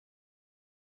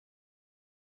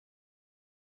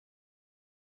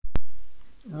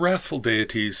Wrathful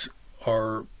deities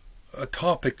are a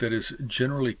topic that is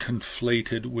generally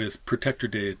conflated with protector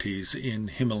deities in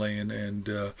Himalayan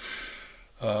and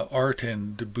art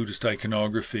and Buddhist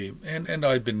iconography. And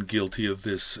I've been guilty of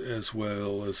this as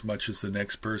well, as much as the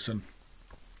next person.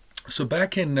 So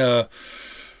back in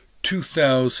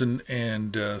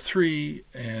 2003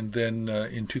 and then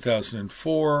in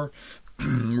 2004,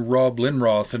 Rob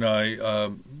Linrothe and I,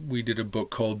 we did a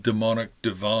book called Demonic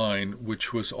Divine,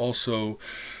 which was also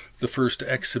the first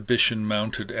exhibition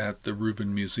mounted at the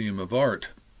Rubin Museum of Art.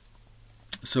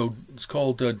 So it's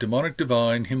called Demonic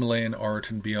Divine, Himalayan Art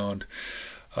and Beyond.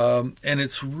 And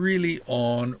it's really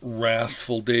on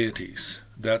wrathful deities.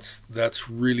 That's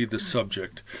really the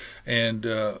subject.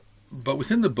 And but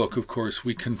within the book, of course,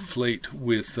 we conflate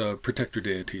with protector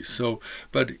deities.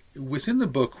 But within the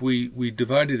book, we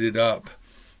divided it up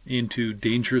into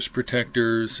dangerous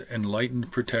protectors,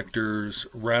 enlightened protectors,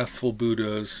 wrathful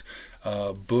Buddhas,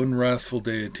 Bun wrathful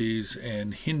deities,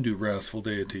 and Hindu wrathful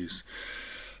deities.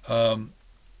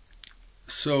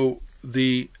 So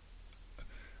the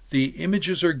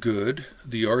images are good.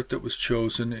 The art that was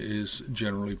chosen is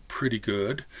generally pretty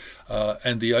good,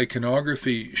 and the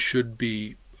iconography should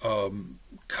be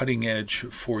cutting edge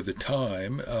for the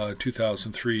time,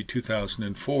 2003,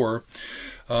 2004.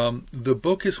 The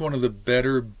book is one of the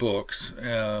better books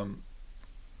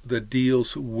that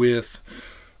deals with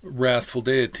wrathful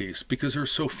deities because there are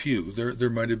so few.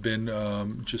 There might have been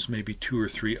just maybe 2 or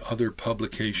 3 other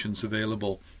publications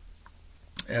available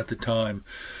at the time.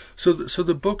 So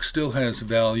the book still has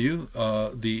value.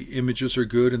 The images are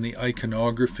good and the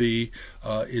iconography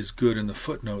is good and the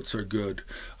footnotes are good.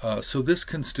 So this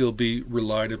can still be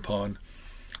relied upon.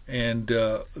 And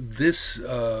this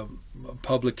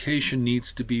publication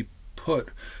needs to be put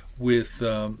with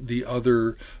the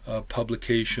other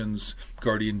publications,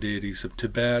 Guardian Deities of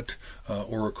Tibet,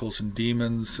 Oracles and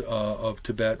Demons of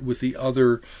Tibet, with the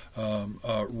other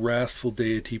wrathful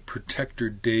deity, protector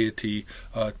deity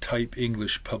type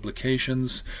English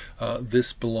publications.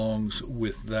 This belongs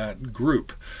with that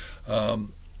group.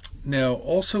 Now,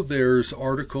 also there's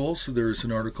articles. There's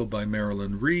an article by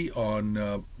Marilyn Rhee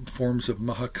on forms of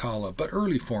Mahakala, but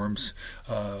early forms,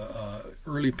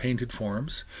 early painted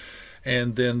forms.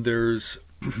 And then there's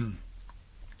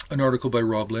an article by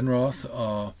Rob Linrothe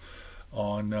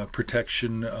on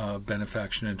protection,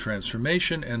 benefaction, and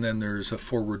transformation. And then there's a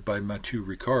foreword by Mathieu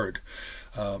Ricard.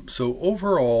 So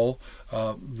overall,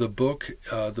 the book,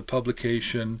 the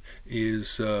publication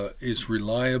is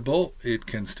reliable. It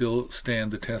can still stand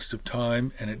the test of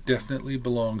time, and it definitely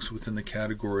belongs within the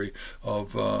category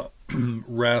of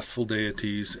wrathful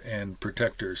deities and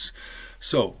protectors.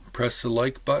 So press the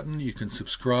like button. You can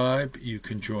subscribe. You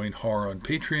can join HAR on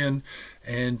Patreon,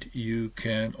 and you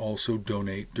can also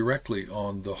donate directly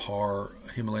on the HAR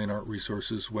Himalayan Art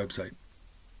Resources website.